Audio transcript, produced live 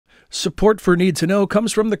Support for Need to Know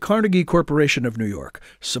comes from the Carnegie Corporation of New York,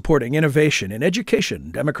 supporting innovation in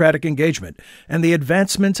education, democratic engagement, and the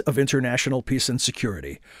advancement of international peace and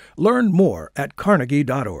security. Learn more at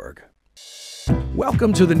carnegie.org.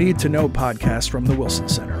 Welcome to the Need to Know podcast from the Wilson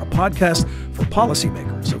Center, a podcast for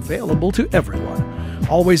policymakers available to everyone.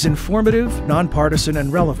 Always informative, nonpartisan,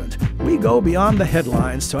 and relevant, we go beyond the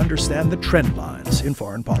headlines to understand the trend lines in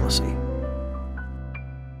foreign policy.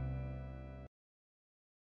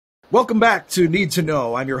 Welcome back to Need to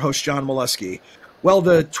Know. I'm your host, John Molesky. Well,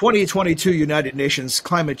 the 2022 United Nations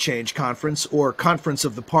Climate Change Conference, or Conference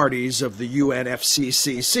of the Parties of the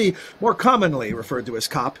UNFCCC, more commonly referred to as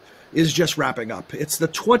COP, is just wrapping up. It's the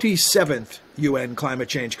 27th UN Climate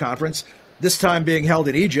Change Conference, this time being held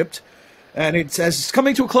in Egypt, and it's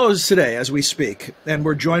coming to a close today as we speak, and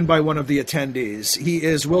we're joined by one of the attendees. He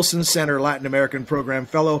is Wilson Center Latin American Program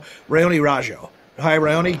Fellow Raoni Rajao. Hi,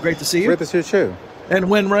 Raoni. Great to see you. Great to see you, too. And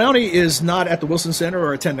when Raoni is not at the Wilson Center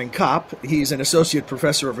or attending COP, he's an associate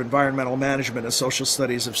professor of environmental management and social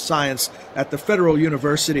studies of science at the Federal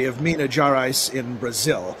University of Minas Gerais in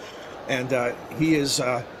Brazil. And he is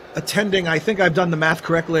attending, I think I've done the math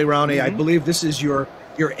correctly, Raoni, I believe this is your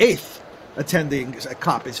eighth attending a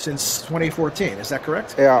COP since 2014. Is that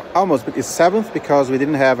correct? Yeah, almost. It's seventh because we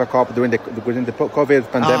didn't have a COP during the COVID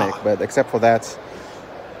pandemic, but except for that.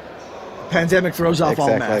 Pandemic throws off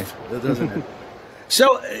all math, doesn't it?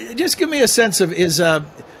 So just give me a sense of, is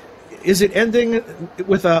it ending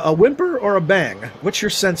with a whimper or a bang? What's your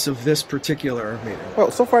sense of this particular meeting? Well,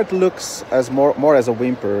 so far it looks as more as a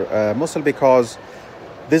whimper, mostly because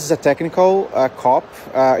this is a technical COP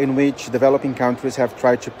in which developing countries have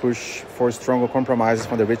tried to push for stronger compromises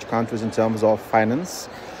from the rich countries in terms of finance.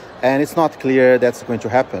 And it's not clear that's going to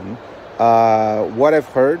happen. What I've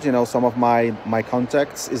heard, some of my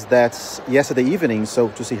contacts is that yesterday evening, so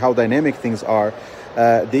to see how dynamic things are,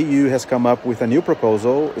 the EU has come up with a new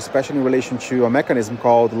proposal, especially in relation to a mechanism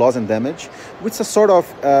called loss and damage, which is a sort of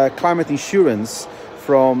climate insurance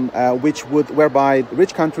whereby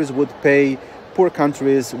rich countries would pay poor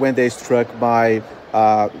countries when they're struck by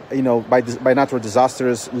natural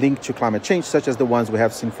disasters linked to climate change, such as the ones we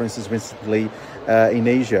have seen, for instance, recently in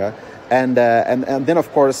Asia. And then,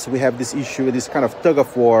 of course, we have this issue, this kind of tug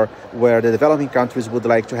of war, where the developing countries would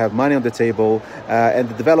like to have money on the table, and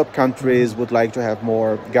the developed countries would like to have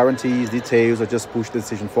more guarantees, details, or just push the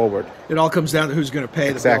decision forward. It all comes down to who's going to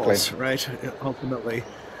pay the bills, right? Ultimately.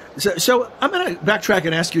 So I'm going to backtrack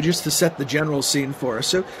and ask you just to set the general scene for us.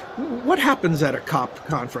 So, what happens at a COP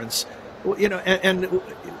conference? And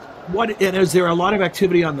is there a lot of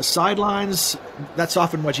activity on the sidelines? That's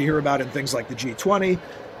often what you hear about in things like the G20.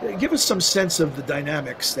 Give us some sense of the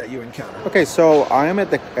dynamics that you encounter. Okay, so I am at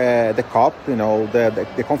the COP,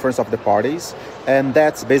 the Conference of the Parties, and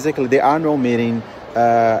that's basically the annual meeting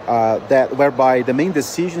whereby the main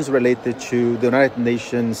decisions related to the United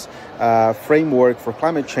Nations framework for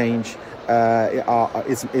climate change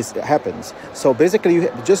happens. So basically,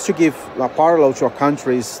 just to give a parallel to a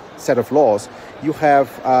country's set of laws, you have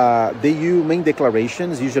the EU main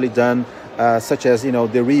declarations usually done, such as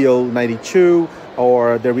the Rio 92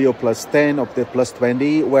 or the Rio +10 or the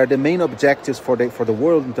 +20, where the main objectives for the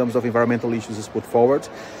world in terms of environmental issues is put forward.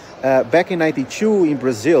 Back in '92 in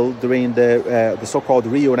Brazil, during the so-called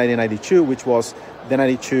Rio 1992, which was the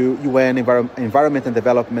 '92 UN Environment and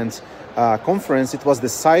Development Conference, it was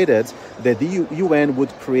decided that the UN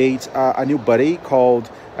would create a new body called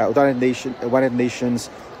United Nations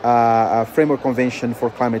Framework Convention for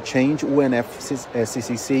Climate Change,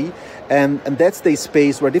 UNFCCC, and that's the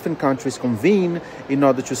space where different countries convene in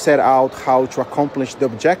order to set out how to accomplish the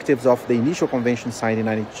objectives of the initial convention signed in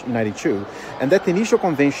 1992. And that initial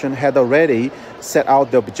convention had already set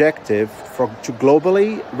out the objective to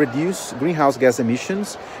globally reduce greenhouse gas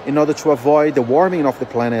emissions in order to avoid the warming of the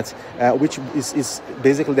planet, which is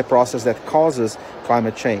basically the process that causes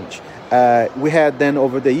climate change. We had then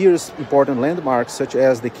over the years important landmarks such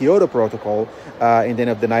as the Kyoto Protocol in the end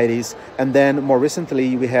of the 90s, and then more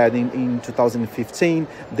recently we had in 2015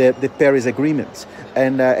 the Paris Agreement.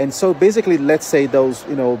 And so basically, let's say those,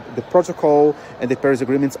 the protocol and the Paris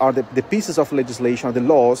Agreements are the pieces of legislation, or the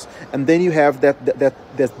laws, and then you have that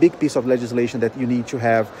big piece of legislation that you need to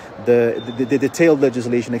have the detailed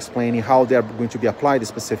legislation explaining how they are going to be applied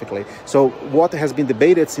specifically. So what has been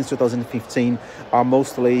debated since 2015 are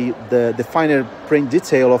mostly the finer print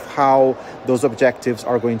detail of how those objectives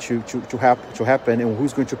are going to happen, and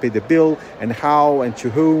who's going to pay the bill, and how, and to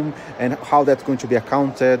whom, and how that's going to be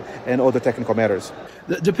accounted, and other technical matters.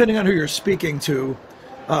 Depending on who you're speaking to,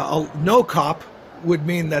 no COP would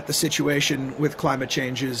mean that the situation with climate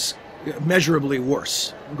change is measurably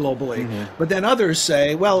worse globally. But then others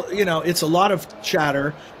say, well, it's a lot of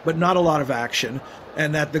chatter, but not a lot of action,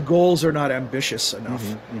 and that the goals are not ambitious enough.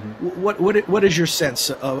 What is your sense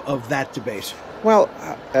of that debate? Well,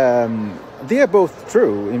 they are both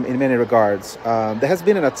true in many regards. There has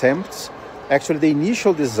been an attempt. Actually, the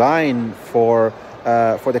initial design for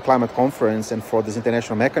the climate conference and for this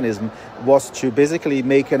international mechanism was to basically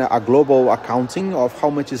make a global accounting of how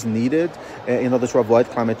much is needed in order to avoid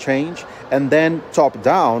climate change, and then top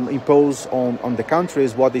down impose on the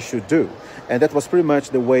countries what they should do. And that was pretty much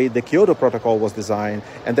the way the Kyoto Protocol was designed,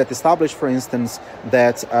 and that established, for instance,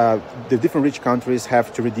 that the different rich countries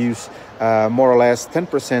have to reduce more or less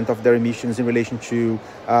 10% of their emissions in relation to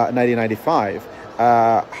 1995.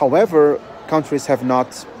 However, countries have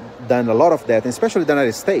not done a lot of that, and especially the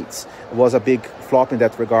United States was a big flop in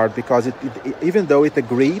that regard, because even though it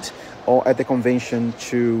agreed at the convention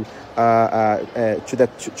to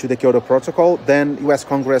the Kyoto Protocol, then U.S.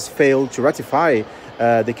 Congress failed to ratify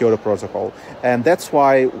the Kyoto Protocol. And that's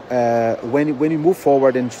why when we moved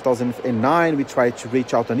forward in 2009, we tried to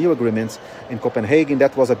reach out a new agreement in Copenhagen.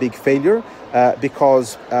 That was a big failure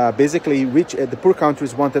because basically the poor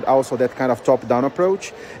countries wanted also that kind of top-down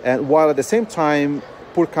approach, and while at the same time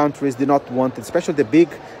poor countries did not want, especially the big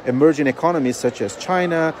emerging economies such as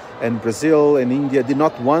China and Brazil and India, did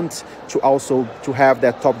not want to have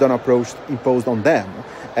that top-down approach imposed on them.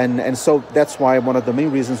 And so that's why one of the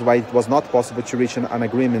main reasons why it was not possible to reach an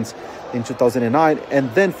agreement in 2009.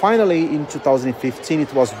 And then finally in 2015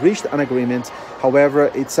 it was reached an agreement.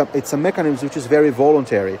 However, it's a mechanism which is very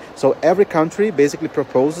voluntary. So every country basically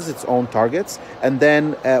proposes its own targets, and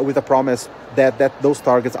then with a promise that those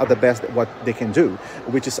targets are the best at what they can do,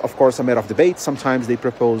 which is of course a matter of debate. Sometimes they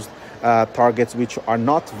propose targets which are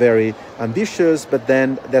not very ambitious, but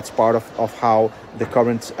then that's part of how the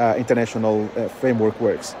current international framework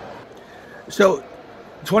works. So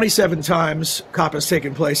 27 times COP has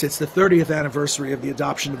taken place. It's the 30th anniversary of the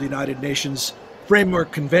adoption of the United Nations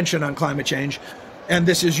Framework Convention on Climate Change, and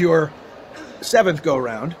this is your 7th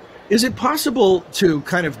go-round. Is it possible to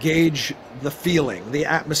kind of gauge the feeling, the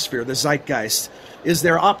atmosphere, the zeitgeist? Is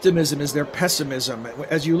there optimism? Is there pessimism?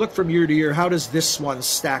 As you look from year to year, how does this one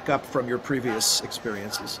stack up from your previous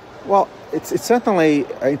experiences? Well, it's certainly,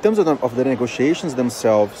 in terms of the negotiations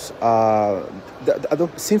themselves,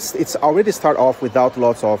 since it's already started off without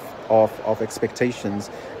lots of expectations,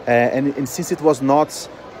 and since it was not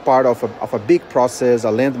part of a big process,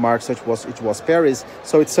 a landmark such it was Paris,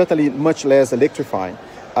 so it's certainly much less electrifying.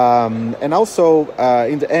 And also,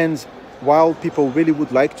 in the end, while people really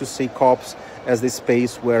would like to see COPs as the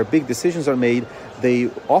space where big decisions are made,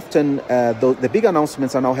 they often, the big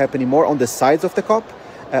announcements are now happening more on the sides of the COP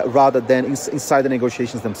rather than inside the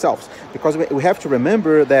negotiations themselves. Because we have to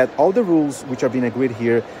remember that all the rules which are being agreed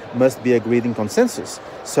here must be agreed in consensus.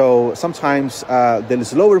 So sometimes the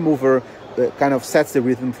slower mover kind of sets the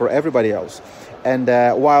rhythm for everybody else. And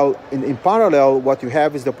while in parallel, what you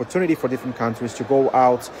have is the opportunity for different countries to go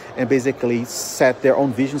out and basically set their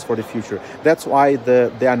own visions for the future. That's why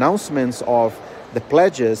the announcements of the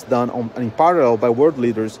pledges done in parallel by world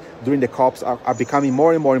leaders during the COPs are becoming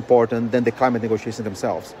more and more important than the climate negotiations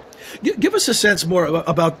themselves. Give us a sense more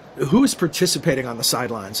about who's participating on the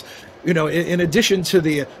sidelines. You know, in addition to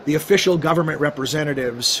the official government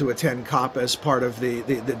representatives who attend COP as part of the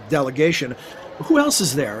delegation, who else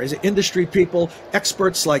is there? Is it industry people,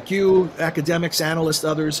 experts like you, academics, analysts,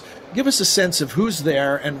 others? Give us a sense of who's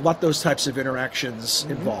there and what those types of interactions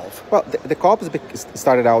involve. Well, the COP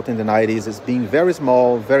started out in the 90s as being very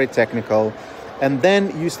small, very technical. And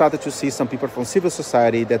then you started to see some people from civil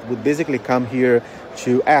society that would basically come here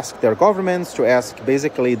to ask their governments, to ask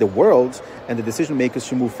basically the world and the decision makers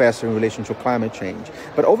to move faster in relation to climate change.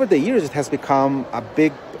 But over the years, it has become a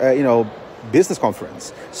big, business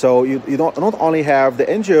conference. So you don't not only have the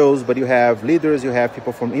NGOs, but you have leaders, you have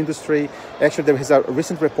people from industry. Actually, there is a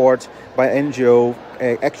recent report by NGO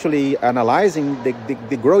actually analyzing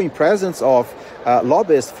the growing presence of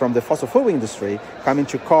lobbyists from the fossil fuel industry coming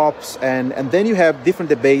to COPs, and then you have different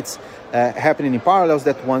debates happening in parallels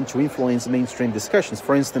that want to influence mainstream discussions.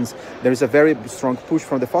 For instance, there is a very strong push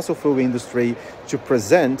from the fossil fuel industry to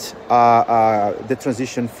present the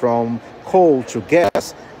transition from coal to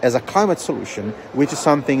gas as a climate solution, which is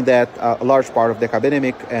something that a large part of the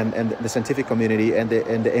academic and the scientific community and the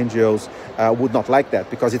NGOs would not like that,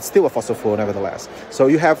 because it's still a fossil fuel nevertheless. So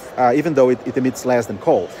you have, even though it emits less than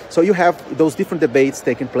coal. So you have those different debates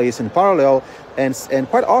taking place in parallel, and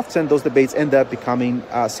quite often those debates end up becoming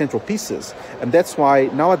central pieces. And that's why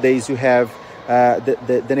nowadays you have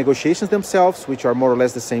the negotiations themselves, which are more or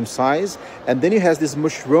less the same size, and then you have this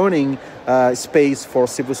mushrooming space for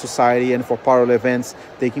civil society and for parallel events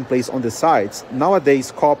taking place on the sides.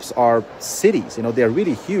 Nowadays, COPs are cities. They are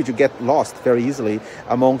really huge. You get lost very easily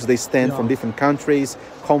amongst they stand from different countries,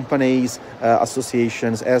 companies,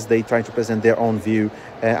 associations, as they try to present their own view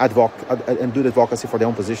and do the advocacy for their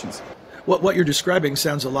own positions. What you're describing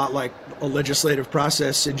sounds a lot like a legislative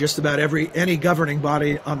process in just about any governing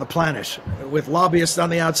body on the planet, with lobbyists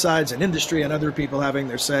on the outsides and industry and other people having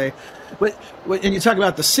their say. And you talk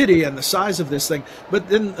about the city and the size of this thing, but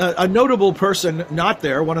then a notable person not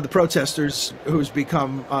there, one of the protesters who's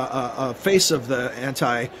become a face of the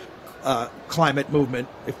anti-climate movement,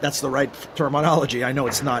 if that's the right terminology, I know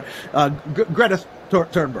it's not, Greta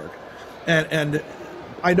Thunberg. And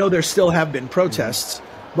I know there still have been protests.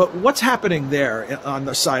 But what's happening there on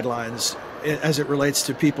the sidelines as it relates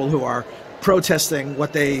to people who are protesting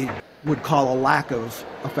what they would call a lack of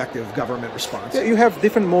effective government response? Yeah, you have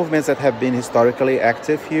different movements that have been historically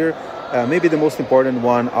active here. Maybe the most important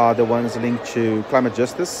one are the ones linked to climate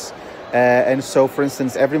justice. And so, for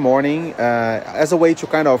instance, every morning, as a way to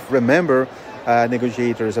kind of remember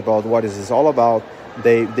negotiators about what this is all about,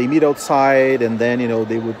 they meet outside, and then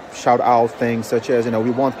they would shout out things such as we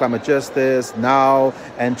want climate justice now,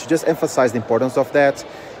 and to just emphasize the importance of that.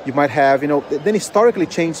 You might have then historically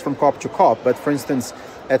changed from COP to COP, but for instance,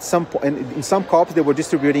 at some point in some COPs they were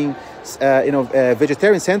distributing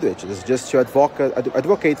vegetarian sandwiches just to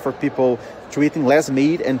advocate for people to eating less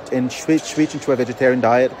meat and switching to a vegetarian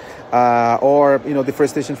diet, or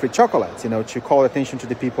deforestation-free chocolates, to call attention to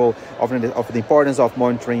the people of the importance of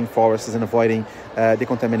monitoring forests and avoiding the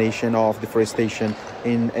contamination of deforestation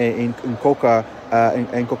in cocoa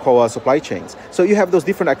and cocoa supply chains. So you have those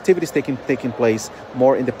different activities taking place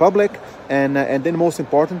more in the public, and then most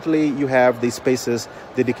importantly, you have these spaces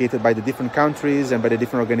dedicated by the different countries and by the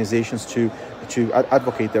different organizations to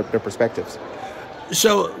advocate their perspectives.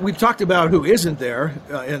 So we've talked about who isn't there,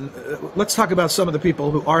 and let's talk about some of the people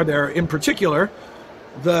who are there. In particular,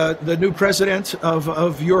 the new president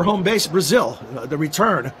of your home base, Brazil, the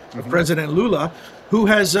return of President Lula, who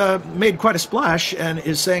has made quite a splash and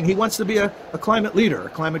is saying he wants to be a climate leader, a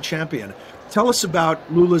climate champion. Tell us about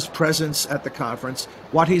Lula's presence at the conference,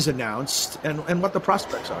 what he's announced, and what the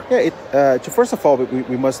prospects are. Yeah, first of all,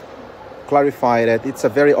 we must clarify that it's a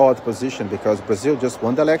very odd position because Brazil just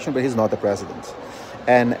won the election, but he's not the president.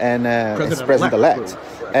 And he's president-elect.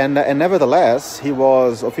 Right. And nevertheless, he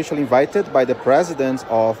was officially invited by the president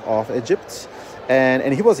of Egypt,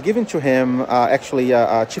 and he was given to him actually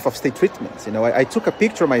a chief of state treatment. I took a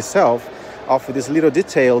picture myself of this little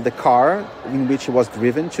detail, the car in which he was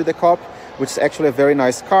driven to the COP, which is actually a very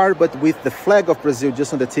nice car, but with the flag of Brazil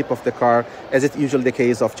just on the tip of the car, as it's usually the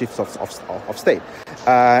case of chiefs of state.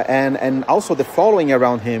 And also the following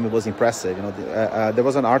around him was impressive. There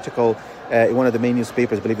was an article in one of the main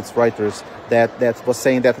newspapers, I believe it's Reuters, that was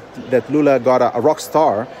saying that Lula got a rock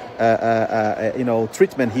star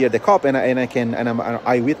treatment here at the COP, and I'm an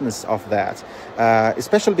eyewitness of that.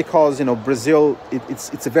 Especially because Brazil,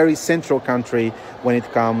 it's a very central country when it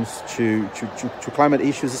comes to climate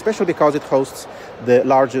issues, especially because it hosts the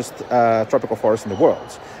largest tropical forest in the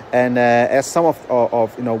world. And as some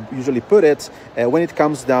of usually put it, when it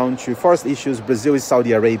comes down to forest issues, Brazil is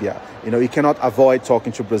Saudi Arabia. You cannot avoid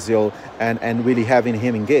talking to Brazil and really having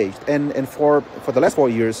him engaged. And for the last 4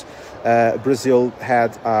 years, Brazil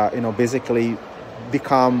had basically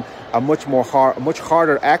become a much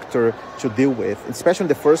harder actor to deal with, especially in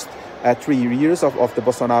the first 3 years of the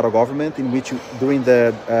Bolsonaro government,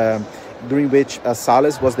 during which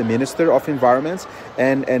Salles was the Minister of Environment,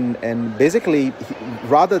 and basically,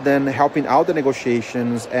 rather than helping out the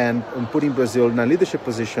negotiations and putting Brazil in a leadership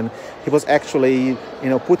position, he was actually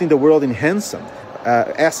putting the world in ransom,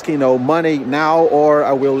 asking money now, or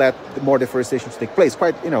I will let more deforestation take place.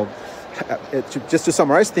 Quite just to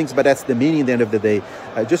summarize things, but that's the meaning at the end of the day.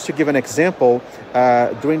 Just to give an example,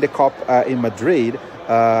 during the COP in Madrid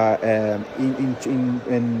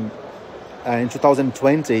in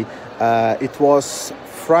 2020, it was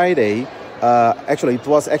Friday. It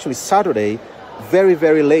was actually Saturday, very,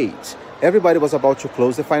 very late. Everybody was about to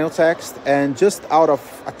close the final text, and just out of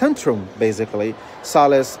a tantrum, basically,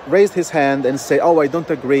 Salles raised his hand and said, "Oh, I don't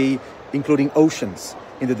agree, including oceans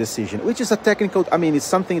in the decision," which is a technical. It's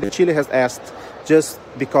something that Chile has asked, just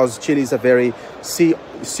because Chile is a very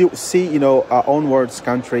onwards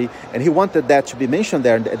country, and he wanted that to be mentioned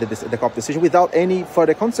there in the COP decision without any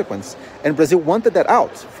further consequence. And Brazil wanted that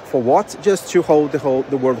out for what? Just to hold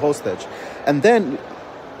the world hostage, and then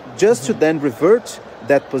just to then revert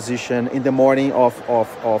that position in the morning of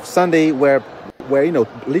Sunday, where where,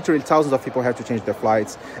 literally thousands of people had to change their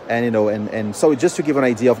flights. And, and so just to give an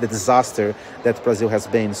idea of the disaster that Brazil has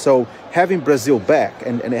been. So having Brazil back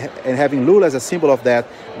and having Lula as a symbol of that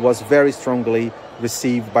was very strongly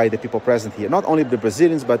received by the people present here. Not only the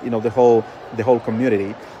Brazilians, but, the whole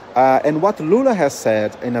community. And what Lula has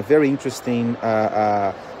said in a very interesting,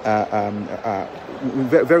 very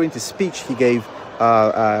interesting speech he gave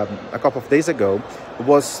a couple of days ago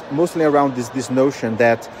was mostly around this notion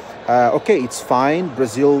that, okay, it's fine,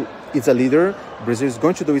 Brazil is a leader, Brazil is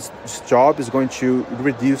going to do its job, is going to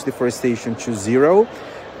reduce deforestation to zero,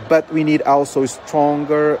 but we need also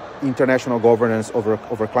stronger international governance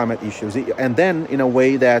over climate issues. And then in a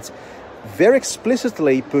way that very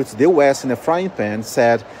explicitly puts the West in a frying pan,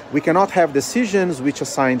 said we cannot have decisions which are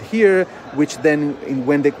signed here, which then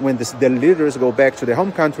when the leaders go back to their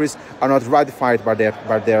home countries are not ratified by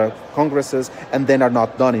their congresses and then are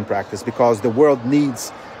not done in practice, because the world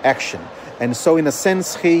needs action. And so in a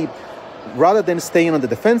sense, he, rather than staying on the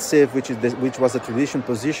defensive, which was a traditional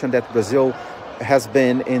position that Brazil has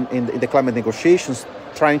been in the climate negotiations,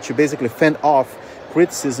 trying to basically fend off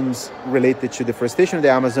criticisms related to deforestation in the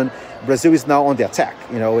Amazon, Brazil is now on the attack,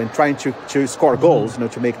 and trying to score goals,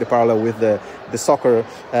 to make the parallel with the soccer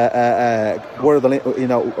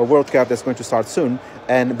World Cup that's going to start soon,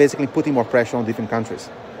 and basically putting more pressure on different countries.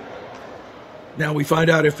 Now we find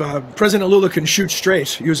out if President Lula can shoot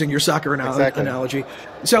straight, using your soccer analogy.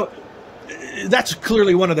 So that's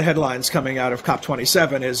clearly one of the headlines coming out of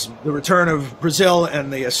COP27 is the return of Brazil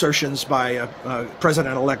and the assertions by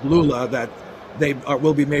President-elect Lula that they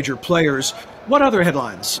will be major players. What other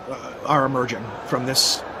headlines are emerging from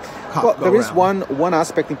this COP? Well, there is one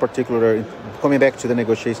aspect in particular, coming back to the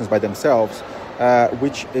negotiations by themselves,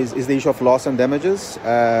 which is the issue of loss and damages,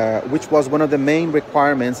 which was one of the main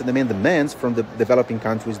requirements and the main demands from the developing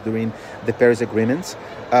countries during the Paris Agreement,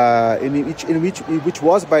 which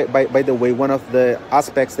was, by the way, one of the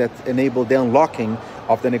aspects that enabled the unlocking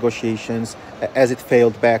of the negotiations as it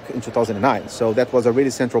failed back in 2009. So that was a really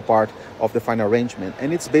central part of the final arrangement.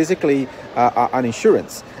 And it's basically an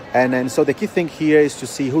insurance. And so the key thing here is to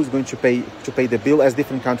see who's going to pay the bill as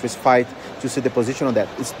different countries fight to see the position on that.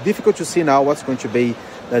 It's difficult to see now what's going to be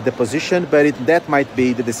the position, but that might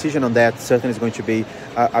be the decision on that certainly is going to be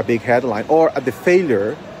a big headline. Or the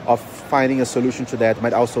failure of finding a solution to that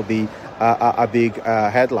might also be a big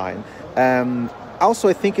headline. Also,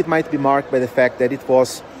 I think it might be marked by the fact that it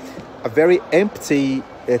was a very empty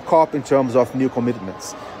COP in terms of new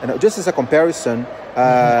commitments. And just as a comparison,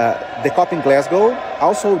 the COP in Glasgow,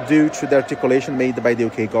 also due to the articulation made by the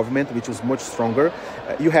UK government, which was much stronger,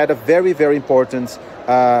 you had a very, very important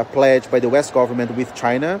pledge by the West government with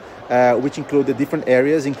China, which included different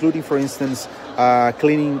areas, including, for instance,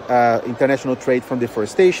 cleaning international trade from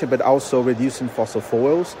deforestation, but also reducing fossil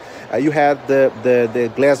fuels. You had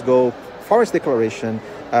the Glasgow Forest Declaration.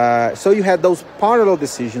 So you had those parallel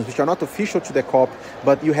decisions, which are not official to the COP,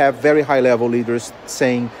 but you have very high-level leaders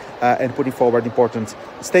saying and putting forward important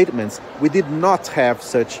statements. We did not have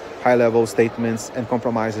such high-level statements and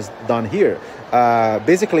compromises done here.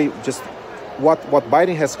 Basically, just what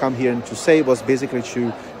Biden has come here to say was basically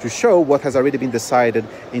to show what has already been decided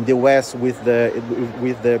in the West with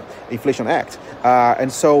the Inflation Act. And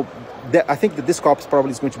so I think that this COP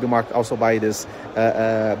probably is going to be marked also by this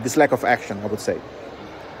lack of action, I would say.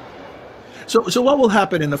 So what will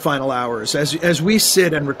happen in the final hours as we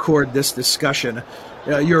sit and record this discussion?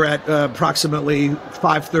 You're at approximately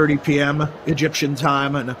 5:30 p.m. Egyptian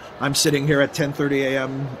time, and I'm sitting here at 10:30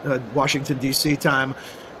 a.m. Washington, D.C. time.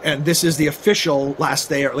 And this is the official last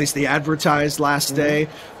day, or at least the advertised last day.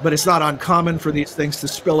 But it's not uncommon for these things to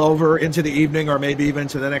spill over into the evening or maybe even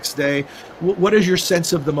to the next day. What is your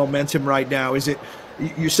sense of the momentum right now? Is it,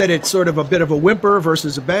 you said it's sort of a bit of a whimper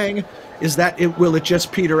versus a bang. Is that it? Will it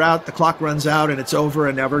just peter out, the clock runs out and it's over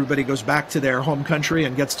and everybody goes back to their home country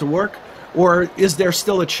and gets to work? Or is there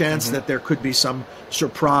still a chance that there could be some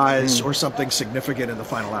surprise or something significant in the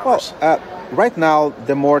final hours? Well, right now,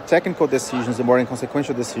 the more technical decisions, the more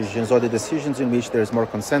inconsequential decisions, or the decisions in which there's more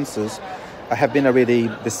consensus have been already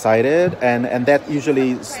decided, and that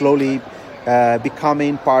usually slowly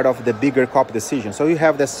becoming part of the bigger COP decision. So you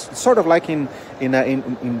have this sort of like in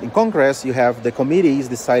Congress, you have the committees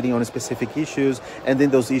deciding on specific issues, and then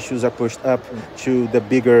those issues are pushed up to the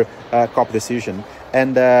bigger COP decision.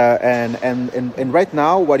 And right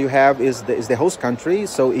now, what you have is the host country,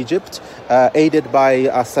 so Egypt, aided by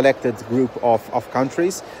a selected group of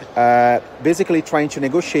countries, basically trying to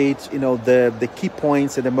negotiate, the key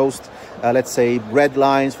points and the most, let's say, red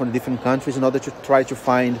lines from the different countries in order to try to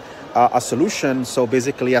find a solution, so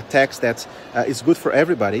basically a text that is good for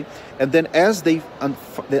everybody. And then as they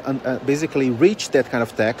basically reach that kind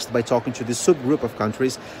of text by talking to this subgroup of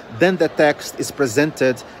countries, then the text is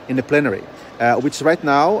presented in the plenary. Which right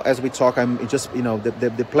now, as we talk, I'm just,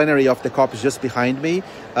 the plenary of the COP is just behind me.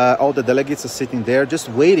 All the delegates are sitting there just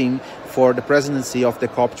waiting for the presidency of the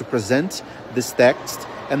COP to present this text.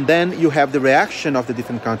 And then you have the reaction of the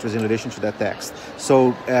different countries in relation to that text.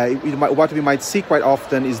 So what we might see quite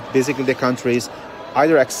often is basically the countries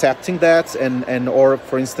either accepting that or,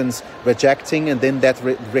 for instance, rejecting, and then that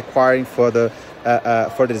requiring further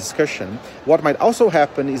discussion. What might also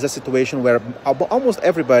happen is a situation where almost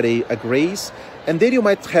everybody agrees, and then you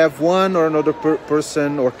might have one or another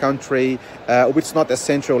person or country which is not as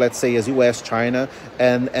central, let's say, as US, China,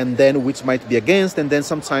 and then which might be against, and then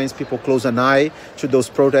sometimes people close an eye to those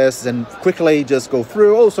protests and quickly just go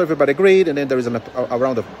through, oh, so everybody agreed, and then there is a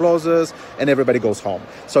round of applauses, and everybody goes home.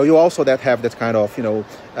 So you also have that kind of,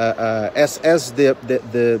 as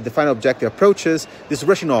the final objective approaches, this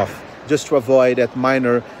rushing off, just to avoid that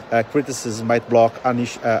minor criticism might block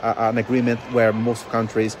an agreement where most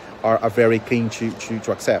countries are very keen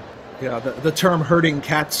to accept. Yeah, the term herding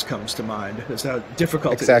cats comes to mind. It's how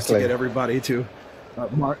difficult it is to get everybody to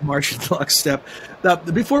march in lockstep.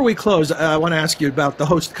 Before we close, I want to ask you about the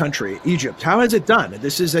host country, Egypt. How has it done?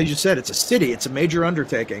 This is, as you said, it's a city. It's a major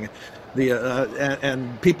undertaking.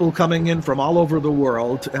 And people coming in from all over the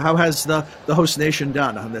world. How has the host nation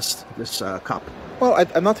done on this COP? Well,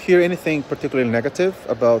 I'm not hearing anything particularly negative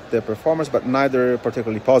about the performance, but neither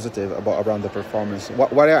particularly positive around the performance.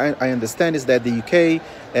 What I understand is that the UK,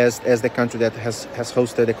 as the country that has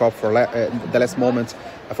hosted the COP for the last moment,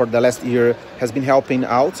 for the last year, has been helping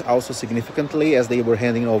out also significantly as they were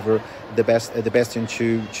handing over the bastion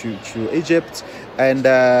to Egypt, and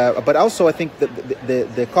but also I think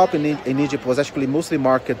the COP in Egypt was actually mostly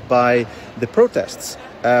marked by the protests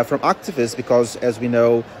from activists, because as we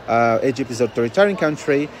know, Egypt is an authoritarian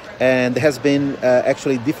country, and there has been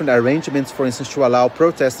actually different arrangements, for instance, to allow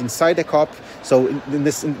protests inside the COP. So in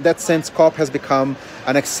that sense, COP has become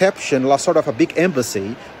an exception, sort of a big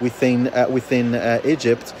embassy within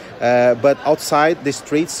Egypt. But outside the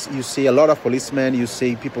streets, you see a lot of policemen, you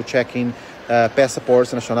see people checking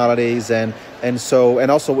passports, nationalities, and also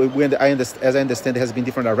as I understand, there has been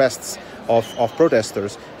different arrests of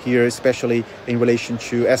protesters here, especially in relation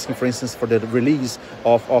to asking, for instance, for the release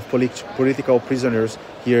of political prisoners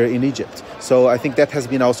here in Egypt. So I think that has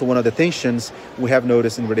been also one of the tensions we have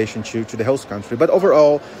noticed in relation to the host country. But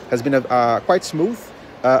overall, has been a quite smooth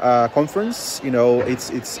conference.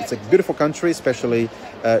 It's a beautiful country, especially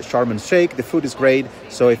Sharm el-Sheikh. The food is great,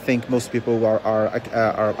 so I think most people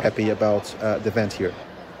are happy about the event here.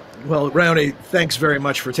 Well, Raoni, thanks very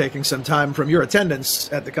much for taking some time from your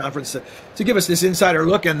attendance at the conference to give us this insider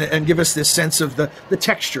look and give us this sense of the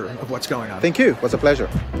texture of what's going on. Thank you. It was a pleasure.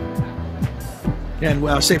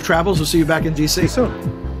 And safe travels. We'll see you back in D.C. See you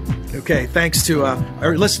soon. Okay, thanks to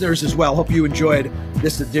our listeners as well. Hope you enjoyed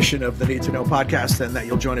this edition of the Need to Know podcast and that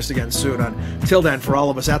you'll join us again soon. Until then, for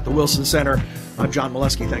all of us at the Wilson Center, I'm John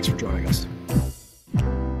Molesky. Thanks for joining us.